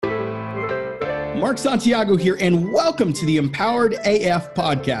Mark Santiago here, and welcome to the Empowered AF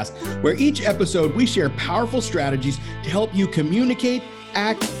podcast, where each episode we share powerful strategies to help you communicate,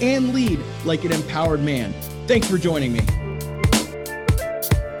 act, and lead like an empowered man. Thanks for joining me.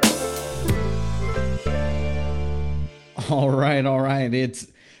 All right.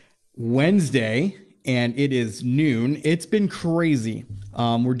 It's Wednesday, and it is noon. It's been crazy.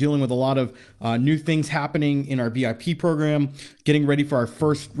 We're dealing with a lot of new things happening in our VIP program, getting ready for our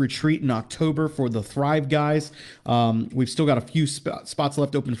first retreat in October for the Thrive guys. We've still got a few spots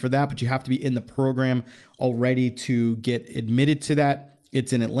left open for that, but you have to be in the program already to get admitted to that.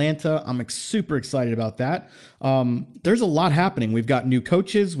 It's in Atlanta. I'm super excited about that. There's a lot happening. We've got new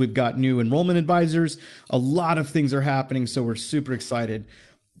coaches. We've got new enrollment advisors. A lot of things are happening, so we're super excited.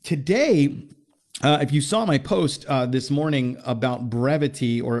 Today, if you saw my post this morning about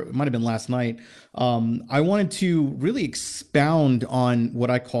brevity, or it might have been last night, I wanted to really expound on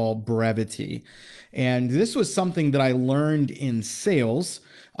what I call brevity. And this was something that I learned in sales,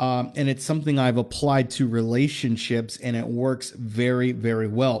 and it's something I've applied to relationships, and it works very, very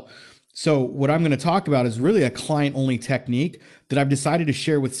well. So what I'm going to talk about is really a client-only technique that I've decided to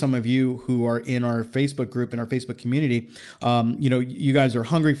share with some of you who are in our Facebook group, in our Facebook community. You guys are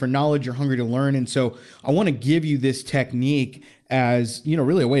hungry for knowledge, you're hungry to learn. And so I want to give you this technique as,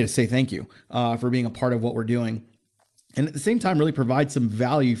 really a way to say thank you for being a part of what we're doing. And at the same time, really provide some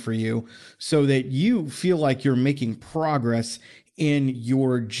value for you so that you feel like you're making progress in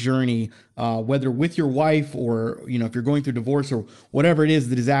your journey, whether with your wife or, if you're going through divorce or whatever it is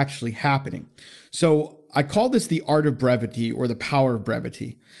that is actually happening. So I call this the art of brevity, or the power of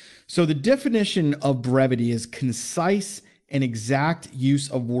brevity. So the definition of brevity is concise and exact use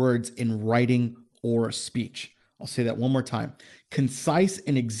of words in writing or speech. I'll say that one more time. Concise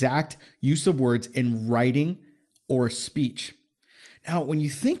and exact use of words in writing or speech. Now, when you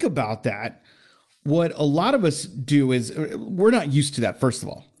think about that, what a lot of us do is we're not used to that, first of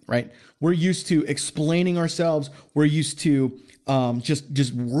all, right? We're used to explaining ourselves. We're used to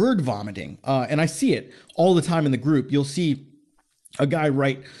just word vomiting. And I see it all the time in the group. You'll see a guy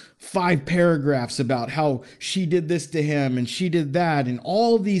write 5 paragraphs about how she did this to him and she did that and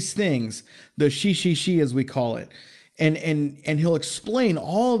all these things, the she as we call it. And he'll explain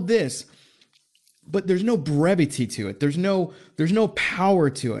all of this, but there's no brevity to it. There's no power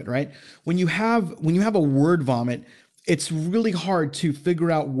to it, right? When you have a word vomit, it's really hard to figure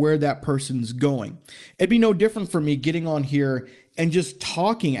out where that person's going. It'd be no different for me getting on here and just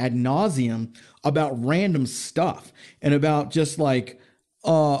talking ad nauseum about random stuff and about just like,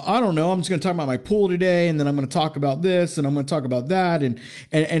 I don't know, I'm just going to talk about my pool today, and then I'm going to talk about this, and I'm going to talk about that,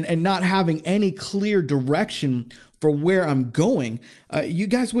 and not having any clear direction for where I'm going. You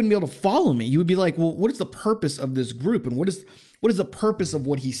guys wouldn't be able to follow me. You would be like, well, what is the purpose of this group? And what is the purpose of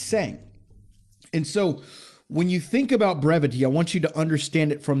what he's saying? And so when you think about brevity, I want you to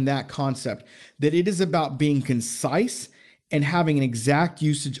understand it from that concept, that it is about being concise and having an exact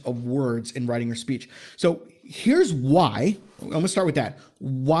usage of words in writing or speech. So here's why. I'm going to start with that.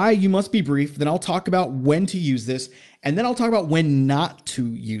 Why you must be brief. Then I'll talk about when to use this. And then I'll talk about when not to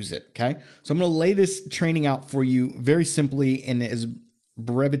use it. Okay. So I'm going to lay this training out for you very simply in as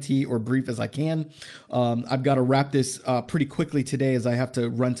brevity or brief as I can. I've got to wrap this pretty quickly today as I have to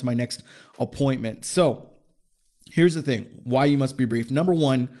run to my next appointment. So here's the thing, why you must be brief. Number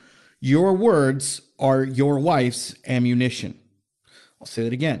one, your words are your wife's ammunition. I'll say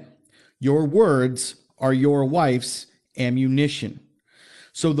that again. Your words are your wife's ammunition.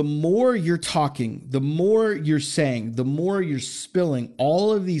 So the more you're talking, the more you're saying, the more you're spilling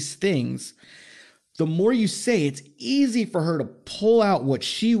all of these things, the more you say, it's easy for her to pull out what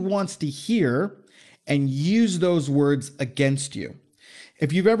she wants to hear and use those words against you.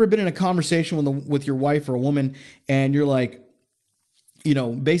 If you've ever been in a conversation with your wife or a woman and you're like,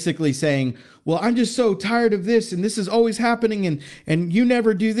 basically saying, well, I'm just so tired of this and this is always happening and you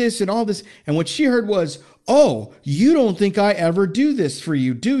never do this and all this. And what she heard was, oh, you don't think I ever do this for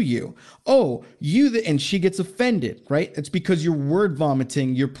you, do you? Oh, and she gets offended, right? It's because you're word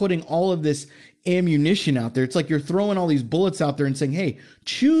vomiting. You're putting all of this ammunition out there. It's like you're throwing all these bullets out there and saying, hey,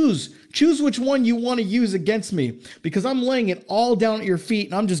 choose which one you want to use against me, because I'm laying it all down at your feet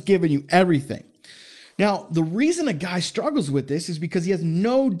and I'm just giving you everything. Now, the reason a guy struggles with this is because he has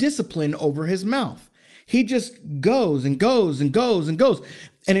no discipline over his mouth. He just goes and goes and goes and goes.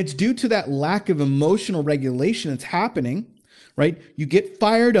 And it's due to that lack of emotional regulation that's happening, right? You get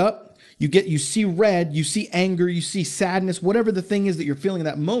fired up, you see red, you see anger, you see sadness, whatever the thing is that you're feeling in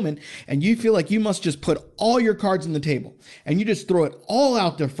that moment, and you feel like you must just put all your cards on the table and you just throw it all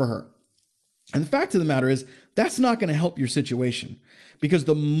out there for her. And the fact of the matter is, that's not going to help your situation. Because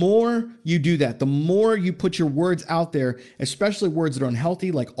the more you do that, the more you put your words out there, especially words that are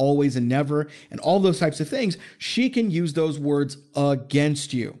unhealthy, like always and never, and all those types of things, she can use those words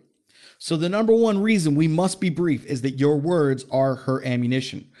against you. So the number one reason we must be brief is that your words are her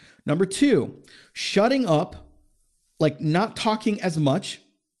ammunition. Number two, shutting up, like not talking as much,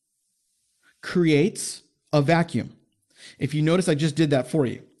 creates a vacuum. If you notice, I just did that for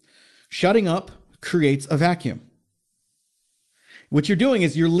you. Shutting up creates a vacuum. What you're doing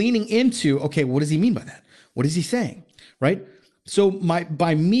is you're leaning into, okay, what does he mean by that? What is he saying, right? So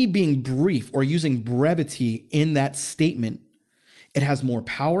by me being brief or using brevity in that statement, it has more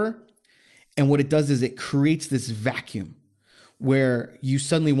power. And what it does is it creates this vacuum where you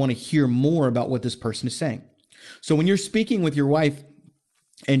suddenly want to hear more about what this person is saying. So when you're speaking with your wife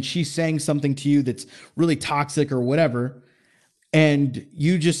and she's saying something to you that's really toxic or whatever, and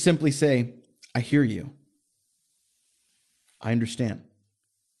you just simply say, I hear you. I understand.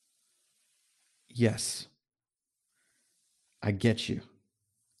 Yes, I get you.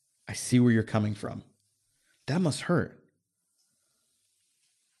 I see where you're coming from. That must hurt.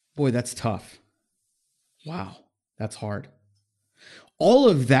 Boy, that's tough. Wow, that's hard. All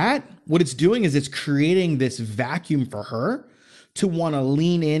of that, what it's doing is it's creating this vacuum for her to want to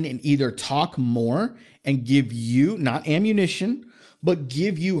lean in and either talk more and give you, not ammunition, but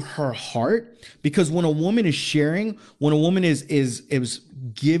give you her heart. Because when a woman is sharing, when a woman is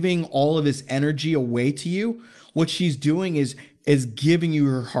giving all of this energy away to you, what she's doing is giving you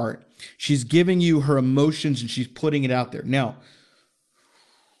her heart. She's giving you her emotions and she's putting it out there. Now,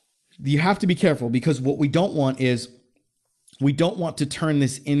 you have to be careful, because what we don't want is we don't want to turn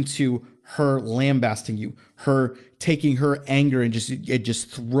this into her lambasting you, her taking her anger and just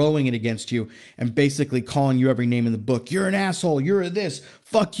throwing it against you and basically calling you every name in the book. You're an asshole. You're this.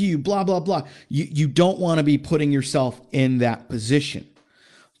 Fuck you. Blah, blah, blah. You don't want to be putting yourself in that position.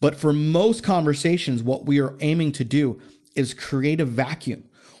 But for most conversations, what we are aiming to do is create a vacuum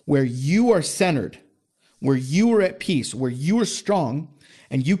where you are centered, where you are at peace, where you are strong,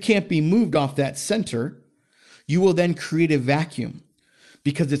 and you can't be moved off that center. You will then create a vacuum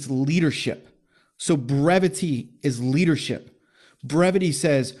because it's leadership. So brevity is leadership. Brevity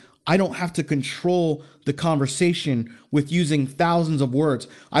says, I don't have to control the conversation with using thousands of words.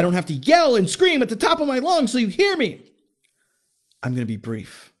 I don't have to yell and scream at the top of my lungs so you hear me. I'm going to be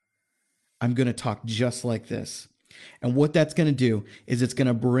brief. I'm going to talk just like this. And what that's going to do is it's going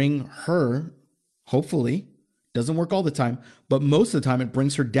to bring her, hopefully, doesn't work all the time, but most of the time it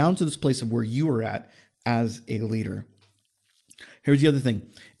brings her down to this place of where you are at as a leader. Here's the other thing,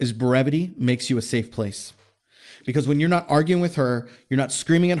 is brevity makes you a safe place. Because when you're not arguing with her, you're not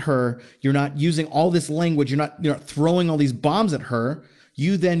screaming at her, you're not using all this language, you're not throwing all these bombs at her,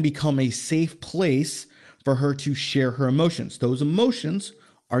 you then become a safe place for her to share her emotions. Those emotions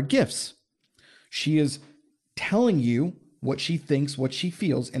are gifts. She is telling you what she thinks, what she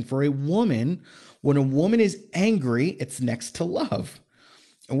feels. And for a woman, when a woman is angry, it's next to love.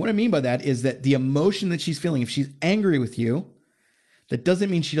 And what I mean by that is that the emotion that she's feeling, if she's angry with you, that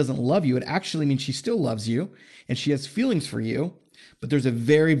doesn't mean she doesn't love you. It actually means she still loves you and she has feelings for you, but there's a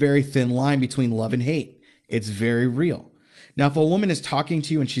very, very thin line between love and hate. It's very real. Now, if a woman is talking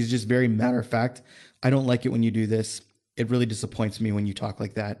to you and she's just very matter of fact, I don't like it when you do this. It really disappoints me when you talk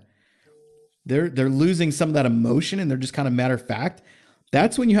like that. They're losing some of that emotion and they're just kind of matter of fact.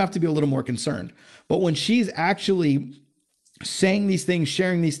 That's when you have to be a little more concerned. But when she's actually saying these things,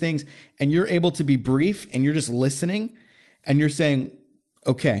 sharing these things, and you're able to be brief and you're just listening and you're saying,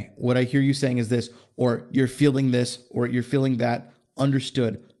 okay, what I hear you saying is this, or you're feeling this, or you're feeling that,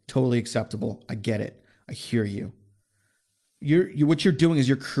 understood, totally acceptable. I get it. I hear you. What you're doing is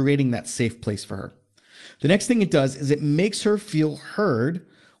you're creating that safe place for her. The next thing it does is it makes her feel heard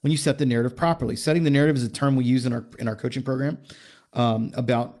when you set the narrative properly. Setting the narrative is a term we use in our coaching program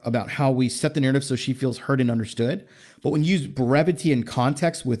about how we set the narrative so she feels heard and understood. But when you use brevity and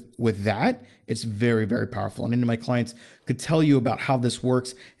context with that, it's very, very powerful. And any of my clients could tell you about how this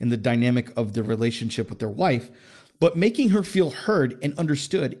works in the dynamic of the relationship with their wife. But making her feel heard and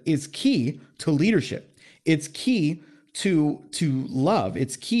understood is key to leadership. It's key to love.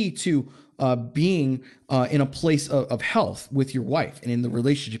 It's key to being in a place of health with your wife and in the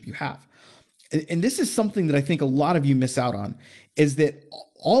relationship you have. And this is something that I think a lot of you miss out on, is that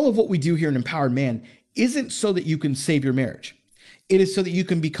all of what we do here in Empowered Man isn't so that you can save your marriage. It is so that you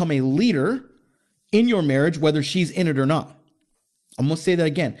can become a leader in your marriage, whether she's in it or not. I'm going to say that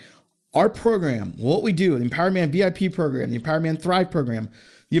again. Our program, what we do, the Empowered Man VIP program, the Empowered Man Thrive program,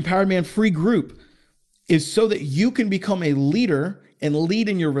 the Empowered Man free group, is so that you can become a leader and lead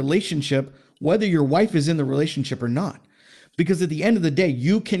in your relationship, whether your wife is in the relationship or not. Because at the end of the day,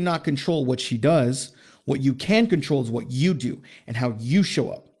 you cannot control what she does. What you can control is what you do and how you show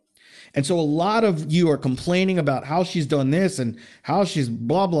up. And so a lot of you are complaining about how she's done this and how she's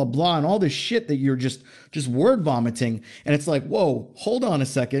blah, blah, blah, and all this shit that you're just word vomiting. And it's like, whoa, hold on a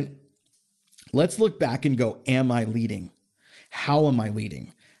second. Let's look back and go, am I leading? How am I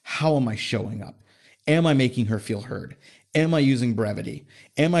leading? How am I showing up? Am I making her feel heard? Am I using brevity?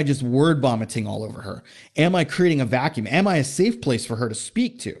 Am I just word vomiting all over her? Am I creating a vacuum? Am I a safe place for her to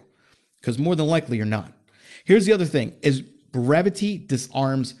speak to? Because more than likely you're not. Here's the other thing is brevity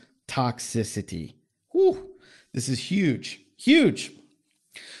disarms toxicity. Whew, this is huge, huge.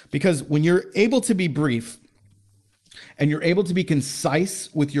 Because when you're able to be brief and you're able to be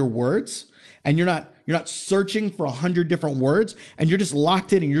concise with your words, and you're not searching for 100 different words, and you're just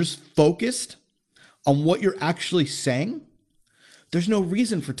locked in and you're just focused on what you're actually saying, there's no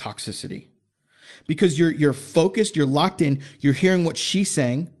reason for toxicity. Because you're focused, you're locked in, you're hearing what she's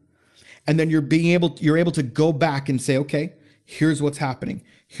saying, and then you're able to go back and say, okay, here's what's happening.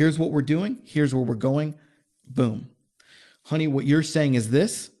 Here's what we're doing. Here's where we're going. Boom. Honey, what you're saying is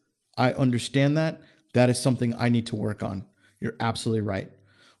this. I understand that. That is something I need to work on. You're absolutely right.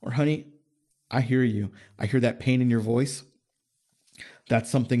 Or honey, I hear you. I hear that pain in your voice. That's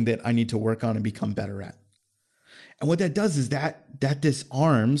something that I need to work on and become better at. And what that does is that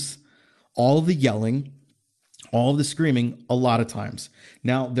disarms all the yelling, all the screaming a lot of times.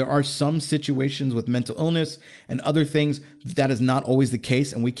 Now, there are some situations with mental illness and other things that is not always the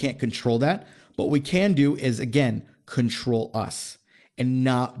case, and we can't control that. But what we can do is, again, control us and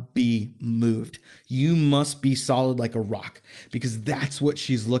not be moved. You must be solid like a rock, because that's what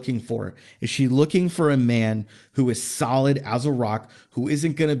she's looking for. Is she looking for a man who is solid as a rock, who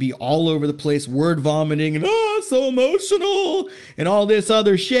isn't going to be all over the place, word vomiting and so emotional and all this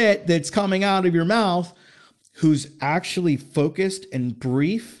other shit that's coming out of your mouth, who's actually focused and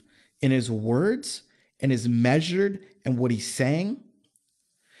brief in his words and is measured in what he's saying?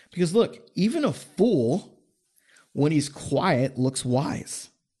 Because look, even a fool, when he's quiet, looks wise.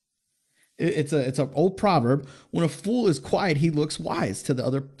 It's an old proverb. When a fool is quiet, he looks wise to the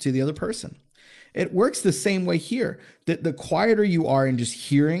other person. It works the same way here. That the quieter you are in just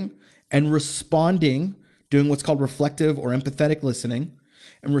hearing and responding, doing what's called reflective or empathetic listening,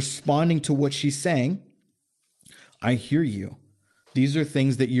 and responding to what she's saying, I hear you. These are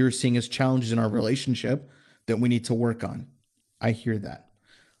things that you're seeing as challenges in our relationship that we need to work on. I hear that.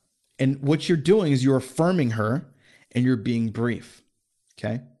 And what you're doing is you're affirming her and you're being brief.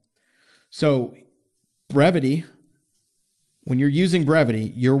 Okay. So brevity, when you're using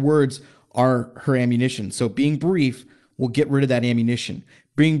brevity, your words are her ammunition. So being brief will get rid of that ammunition.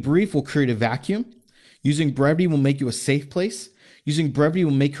 Being brief will create a vacuum. Using brevity will make you a safe place. Using brevity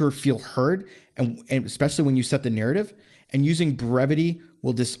will make her feel heard, and especially when you set the narrative. And using brevity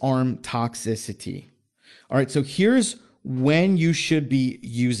will disarm toxicity. All right, so here's when you should be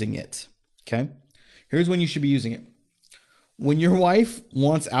using it, okay? Here's when you should be using it. When your wife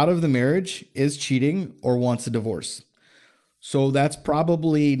wants out of the marriage, is cheating, or wants a divorce. So that's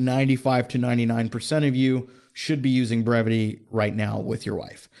probably 95 to 99% of you should be using brevity right now with your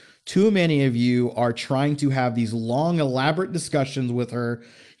wife. Too many of you are trying to have these long, elaborate discussions with her.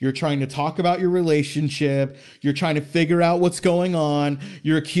 You're trying to talk about your relationship. You're trying to figure out what's going on.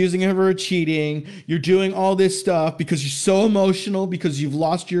 You're accusing her of cheating. You're doing all this stuff because you're so emotional, because you've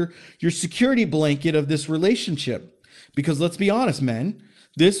lost your security blanket of this relationship. Because let's be honest, men,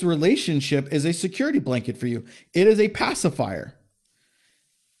 this relationship is a security blanket for you. It is a pacifier.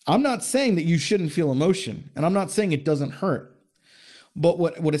 I'm not saying that you shouldn't feel emotion, and I'm not saying it doesn't hurt. But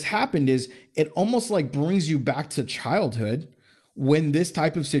what has happened is it almost like brings you back to childhood when this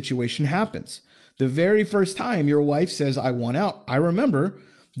type of situation happens. The very first time your wife says, I want out, I remember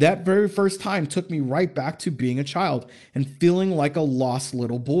that very first time took me right back to being a child and feeling like a lost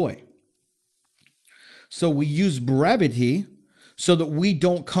little boy. So we use brevity so that we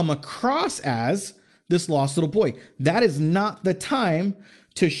don't come across as this lost little boy. That is not the time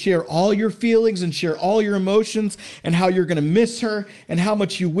to share all your feelings and share all your emotions and how you're going to miss her and how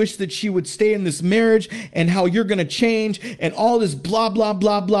much you wish that she would stay in this marriage and how you're going to change and all this blah, blah,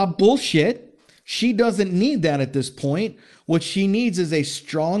 blah, blah bullshit. She doesn't need that at this point. What she needs is a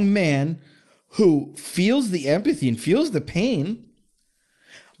strong man who feels the empathy and feels the pain,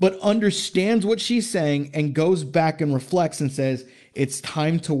 but understands what she's saying and goes back and reflects and says, it's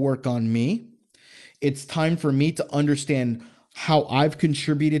time to work on me. It's time for me to understand how I've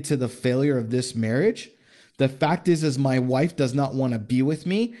contributed to the failure of this marriage. The fact is my wife does not want to be with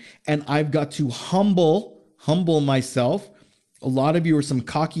me, and I've got to humble myself. A lot of you are some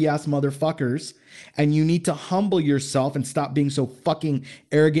cocky ass motherfuckers, And you need to humble yourself and stop being so fucking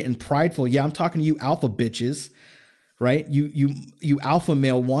arrogant and prideful. Yeah, I'm talking to you alpha bitches, right? You alpha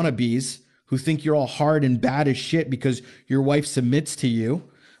male wannabes who think you're all hard and bad as shit because your wife submits to you.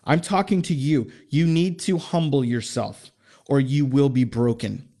 I'm talking to you. You need to humble yourself or you will be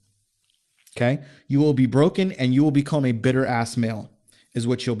broken. Okay? You will be broken and you will become a bitter ass male is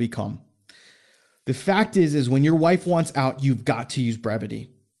what you'll become. The fact is when your wife wants out, you've got to use brevity.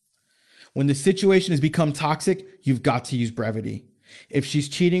 When the situation has become toxic, you've got to use brevity. If she's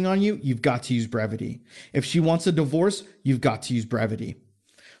cheating on you, you've got to use brevity. If she wants a divorce, you've got to use brevity.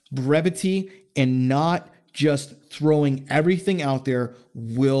 Brevity and not just throwing everything out there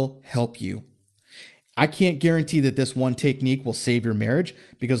will help you. I can't guarantee that this one technique will save your marriage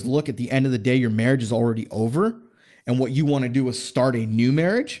because look, at the end of the day, your marriage is already over. And what you want to do is start a new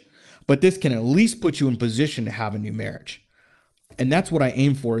marriage. But this can at least put you in position to have a new marriage. And that's what I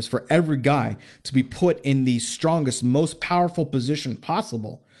aim for, is for every guy to be put in the strongest, most powerful position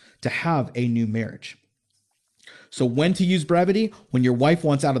possible to have a new marriage. So when to use brevity? When your wife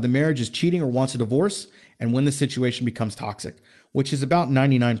wants out of the marriage, is cheating or wants a divorce, and when the situation becomes toxic, which is about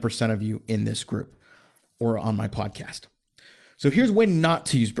 99% of you in this group or on my podcast. So here's when not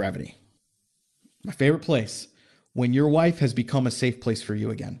to use brevity. My favorite place, when your wife has become a safe place for you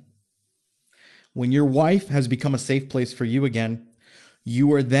again. When your wife has become a safe place for you again,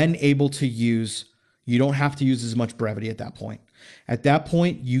 you are then able to use, you don't have to use as much brevity at that point. At that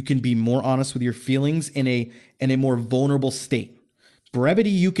point, you can be more honest with your feelings in a more vulnerable state.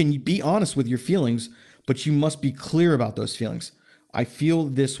 Brevity, you can be honest with your feelings, but you must be clear about those feelings. I feel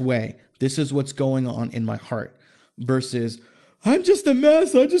this way. This is what's going on in my heart. Versus, I'm just a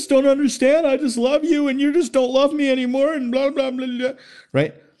mess. I just don't understand. I just love you and you just don't love me anymore and blah, blah, blah, blah.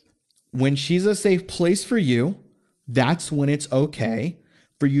 Right? When she's a safe place for you, that's when it's okay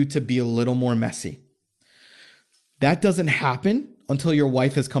for you to be a little more messy. That doesn't happen until your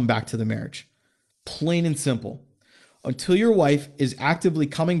wife has come back to the marriage. Plain and simple. Until your wife is actively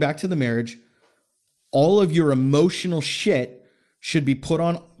coming back to the marriage, all of your emotional shit should be put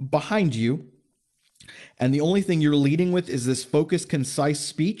on behind you. And the only thing you're leading with is this focused, concise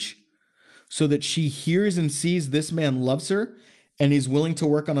speech so that she hears and sees this man loves her and he's willing to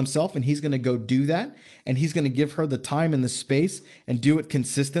work on himself, and he's going to go do that. And he's going to give her the time and the space and do it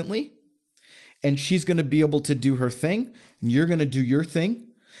consistently. And she's going to be able to do her thing. And you're going to do your thing.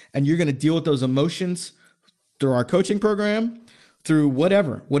 And you're going to deal with those emotions through our coaching program, through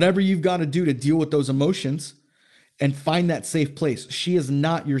whatever you've got to do to deal with those emotions and find that safe place. She is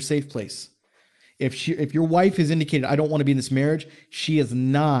not your safe place. If your wife has indicated, I don't want to be in this marriage, she is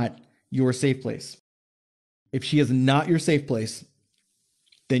not your safe place. If she is not your safe place,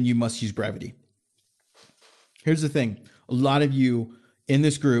 then you must use brevity. Here's the thing. A lot of you in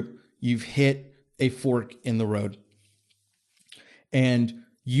this group, you've hit a fork in the road. And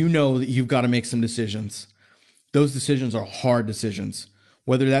you know that you've got to make some decisions. Those decisions are hard decisions.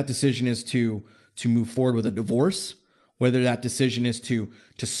 Whether that decision is to move forward with a divorce, whether that decision is to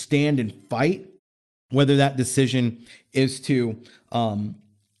stand and fight, whether that decision is to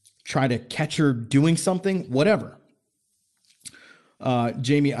try to catch her doing something, whatever.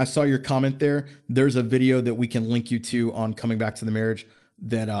 Jamie, I saw your comment there. There's a video that we can link you to on coming back to the marriage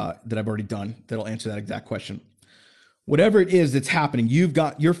that I've already done that'll answer that exact question. Whatever it is that's happening,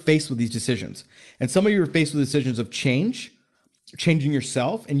 you're faced with these decisions. And some of you are faced with decisions of changing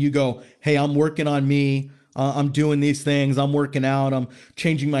yourself. And you go, hey, I'm working on me. I'm doing these things. I'm working out. I'm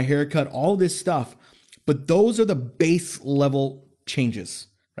changing my haircut, all this stuff. But those are the base level changes,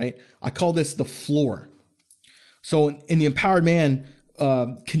 right? I call this the floor. So in the Empowered Man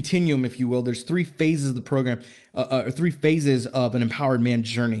continuum, if you will, there's 3 phases of the program, 3 phases of an Empowered Man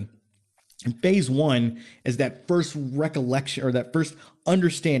journey. And phase 1 is that first recollection or that first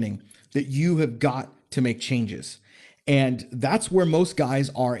understanding that you have got to make changes. And that's where most guys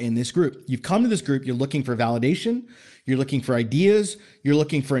are in this group. You've come to this group, you're looking for validation, you're looking for ideas, you're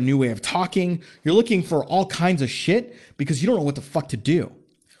looking for a new way of talking, you're looking for all kinds of shit because you don't know what the fuck to do.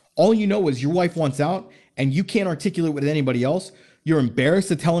 All you know is your wife wants out and you can't articulate with anybody else. You're embarrassed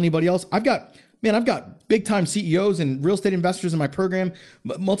to tell anybody else. I've got big time CEOs and real estate investors in my program,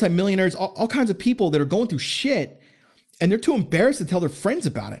 multimillionaires, all kinds of people that are going through shit and they're too embarrassed to tell their friends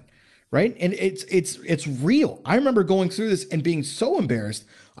about it. Right. And it's real. I remember going through this and being so embarrassed.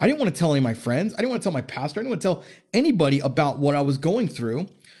 I didn't want to tell any of my friends. I didn't want to tell my pastor. I didn't want to tell anybody about what I was going through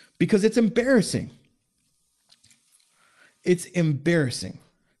because it's embarrassing. It's embarrassing.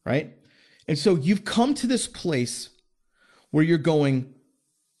 Right. And so you've come to this place where you're going,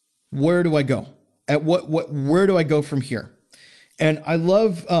 where do I go? Where do I go from here? And I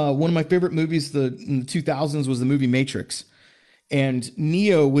love one of my favorite movies in the 2000s was the movie Matrix. And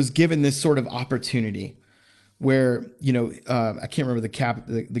Neo was given this sort of opportunity where, I can't remember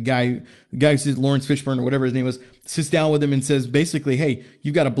the guy who says Lawrence Fishburne or whatever his name was, sits down with him and says basically, hey,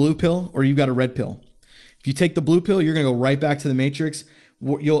 you've got a blue pill or you've got a red pill. If you take the blue pill, you're going to go right back to the Matrix.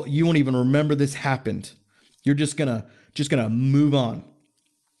 You won't even remember this happened. You're just going to move on.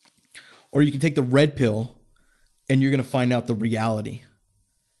 Or you can take the red pill and you're going to find out the reality.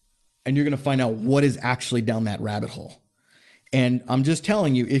 And you're going to find out what is actually down that rabbit hole. And I'm just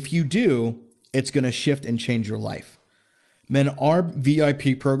telling you, if you do, it's going to shift and change your life. Man, our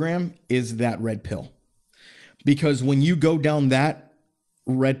VIP program is that red pill. Because when you go down that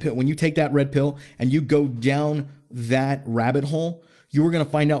red pill, when you take that red pill and you go down that rabbit hole, you are going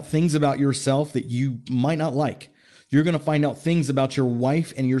to find out things about yourself that you might not like. You're going to find out things about your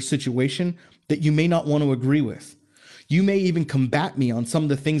wife and your situation that you may not want to agree with. You may even combat me on some of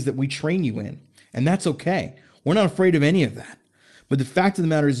the things that we train you in, and that's okay. We're not afraid of any of that. But the fact of the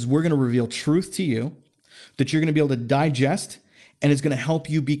matter is we're going to reveal truth to you that you're going to be able to digest, and it's going to help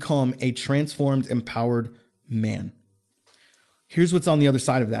you become a transformed, empowered man. Here's what's on the other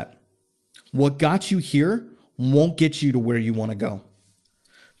side of that. What got you here won't get you to where you want to go.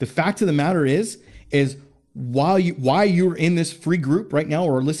 The fact of the matter is why you're in this free group right now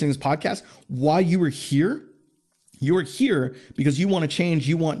or listening to this podcast, why you are here because you want to change,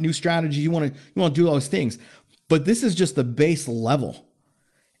 you want new strategy, you want to do all those things. But this is just the base level.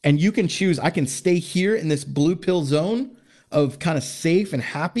 And you can choose, I can stay here in this blue pill zone of kind of safe and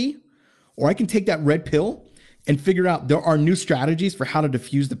happy, or I can take that red pill and figure out there are new strategies for how to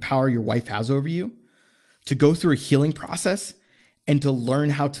diffuse the power your wife has over you, to go through a healing process, and to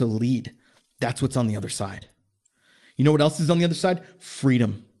learn how to lead. That's what's on the other side. You know what else is on the other side?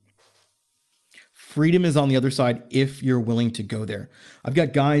 Freedom. Freedom is on the other side if you're willing to go there. I've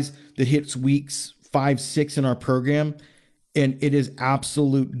got guys that hits weeks 5, 6 in our program, and it is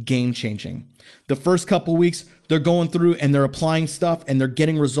absolute game changing. The first couple weeks, they're going through and they're applying stuff and they're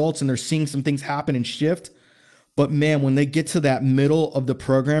getting results and they're seeing some things happen and shift. But man, when they get to that middle of the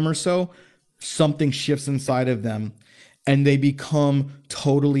program or so, something shifts inside of them and they become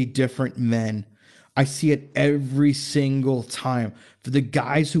totally different men. I see it every single time. For the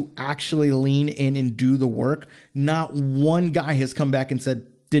guys who actually lean in and do the work, not one guy has come back and said,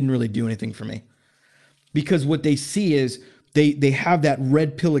 didn't really do anything for me. Because what they see is they have that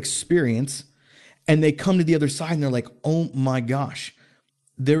red pill experience and they come to the other side and they're like, oh my gosh,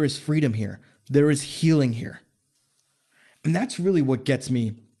 there is freedom here. There is healing here. And that's really what gets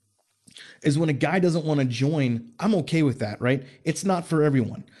me is when a guy doesn't want to join, I'm okay with that, right? It's not for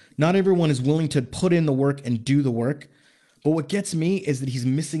everyone. Not everyone is willing to put in the work and do the work. But what gets me is that he's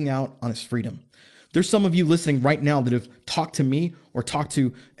missing out on his freedom. There's some of you listening right now that have talked to me or talked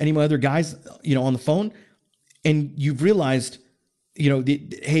to any of my other guys, on the phone, and you've realized,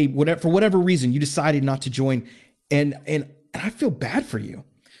 hey, for whatever reason, you decided not to join. And I feel bad for you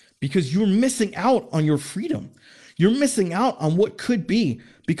because you're missing out on your freedom. You're missing out on what could be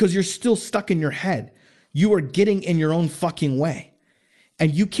because you're still stuck in your head. You are getting in your own fucking way.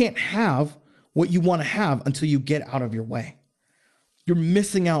 And you can't have what you want to have until you get out of your way. You're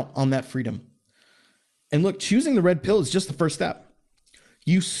missing out on that freedom. And look, choosing the red pill is just the first step.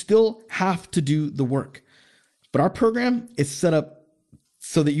 You still have to do the work. But our program is set up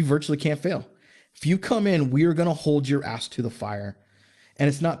so that you virtually can't fail. If you come in, we are going to hold your ass to the fire. And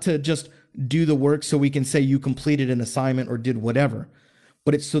it's not to just do the work so we can say you completed an assignment or did whatever,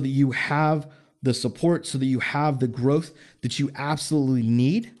 but it's so that you have the support, so that you have the growth that you absolutely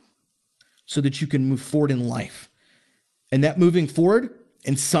need so that you can move forward in life. And that moving forward,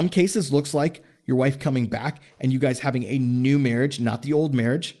 in some cases, looks like your wife coming back and you guys having a new marriage, not the old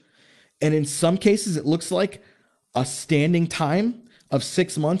marriage. And in some cases, it looks like a standing time of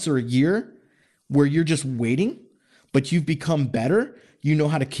 6 months or a year where you're just waiting, but you've become better. You know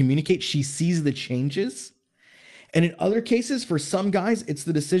how to communicate. She sees the changes. And in other cases, for some guys, it's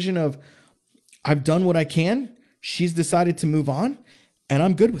the decision of, I've done what I can. She's decided to move on, and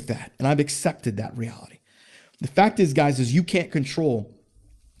I'm good with that. And I've accepted that reality. The fact is, guys, is you can't control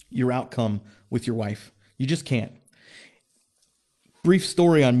your outcome with your wife. You just can't. Brief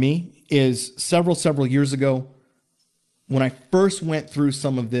story on me is several years ago, when I first went through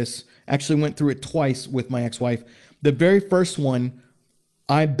some of this, actually went through it twice with my ex-wife. The very first one,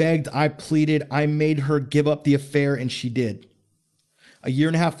 I begged, I pleaded, I made her give up the affair, and she did. A year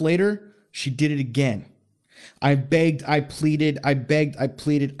and a half later, she did it again. I begged, I pleaded, I begged, I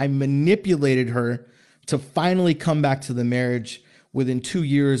pleaded. I manipulated her to finally come back to the marriage. Within 2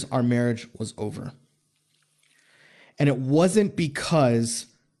 years, our marriage was over. And it wasn't because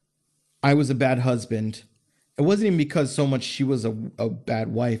I was a bad husband. It wasn't even because so much she was a bad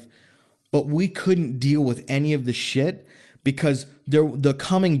wife, but we couldn't deal with any of the shit because the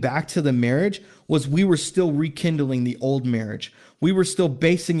coming back to the marriage was we were still rekindling the old marriage. We were still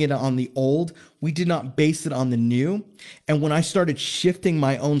basing it on the old. We did not base it on the new. And when I started shifting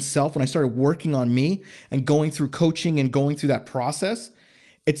my own self, when I started working on me and going through coaching and going through that process,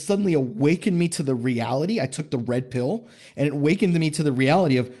 it suddenly awakened me to the reality. I took the red pill and it awakened me to the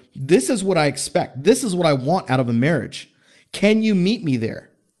reality of this is what I expect. This is what I want out of a marriage. Can you meet me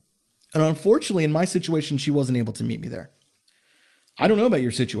there? And unfortunately, in my situation, she wasn't able to meet me there. I don't know about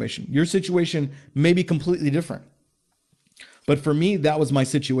your situation. Your situation may be completely different. But for me, that was my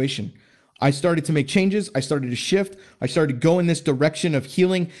situation. I started to make changes. I started to shift. I started to go in this direction of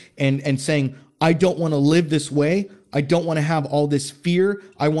healing and saying, I don't want to live this way. I don't want to have all this fear.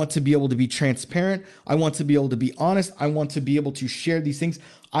 I want to be able to be transparent. I want to be able to be honest. I want to be able to share these things.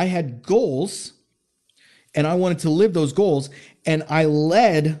 I had goals and I wanted to live those goals. And I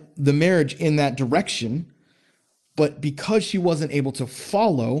led the marriage in that direction. But because she wasn't able to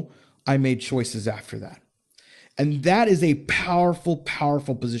follow, I made choices after that. And that is a powerful,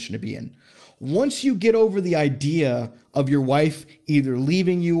 powerful position to be in. Once you get over the idea of your wife either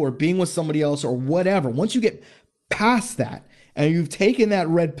leaving you or being with somebody else or whatever, once you get past that and you've taken that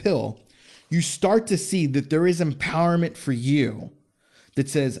red pill, you start to see that there is empowerment for you that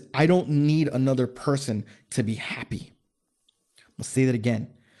says, I don't need another person to be happy. I'll say that again.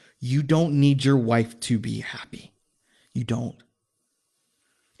 You don't need your wife to be happy. You don't.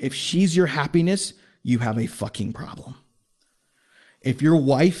 If she's your happiness, you have a fucking problem. If your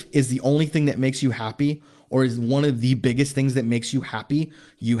wife is the only thing that makes you happy or is one of the biggest things that makes you happy,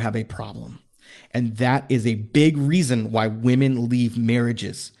 you have a problem. And that is a big reason why women leave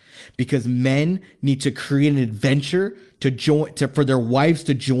marriages, because men need to create an adventure for their wives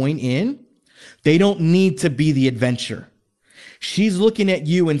to join in. They don't need to be the adventure. She's looking at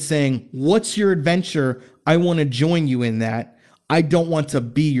you and saying, what's your adventure? I want to join you in that. I don't want to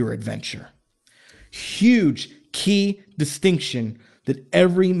be your adventure. Huge key distinction that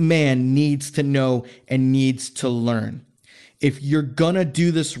every man needs to know and needs to learn. If you're going to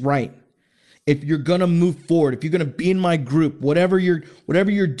do this right, if you're going to move forward, if you're going to be in my group, whatever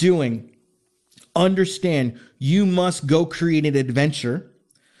you're doing, understand you must go create an adventure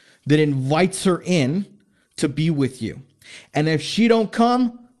that invites her in to be with you. And if she don't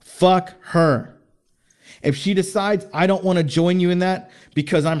come, fuck her. If she decides I don't want to join you in that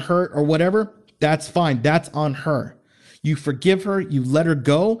because I'm hurt or whatever, that's fine. That's on her. You forgive her, you let her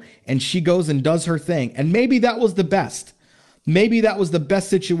go, and she goes and does her thing. And maybe that was the best. Maybe that was the best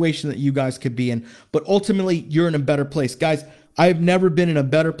situation that you guys could be in. But ultimately, you're in a better place. Guys, I've never been in a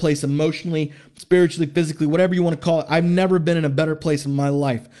better place emotionally, spiritually, physically, whatever you want to call it. I've never been in a better place in my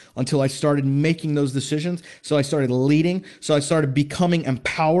life until I started making those decisions. So I started leading. So I started becoming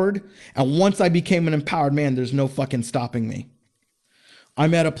empowered. And once I became an empowered man, there's no fucking stopping me.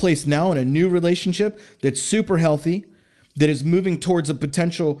 I'm at a place now in a new relationship that's super healthy, that is moving towards a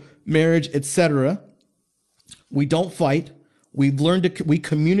potential marriage, etc. We don't fight. We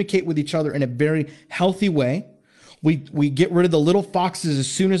communicate with each other in a very healthy way. We get rid of the little foxes as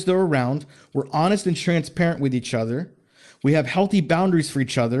soon as they're around. We're honest and transparent with each other. We have healthy boundaries for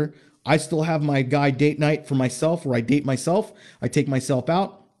each other. I still have my guy date night for myself where I date myself. I take myself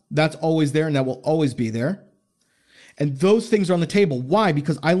out. That's always there and that will always be there. And those things are on the table. Why?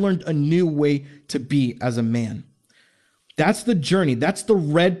 Because I learned a new way to be as a man. That's the journey. That's the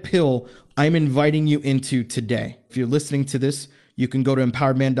red pill I'm inviting you into today. If you're listening to this, you can go to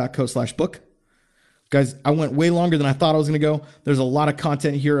empoweredman.co/book. Guys, I went way longer than I thought I was going to go. There's a lot of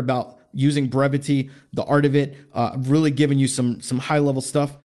content here about using brevity, the art of it, really giving you some high-level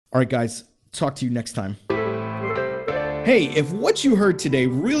stuff. All right, guys, talk to you next time. Hey, if what you heard today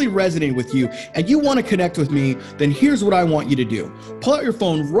really resonated with you and you want to connect with me, then here's what I want you to do. Pull out your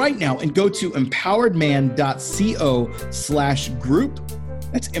phone right now and go to empoweredman.co/group.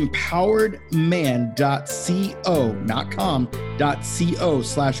 That's empoweredman.co, not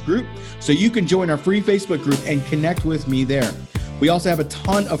com.co/group. So you can join our free Facebook group and connect with me there. We also have a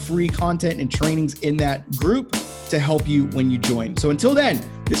ton of free content and trainings in that group to help you when you join. So until then,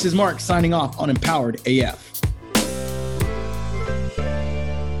 this is Mark signing off on Empowered AF.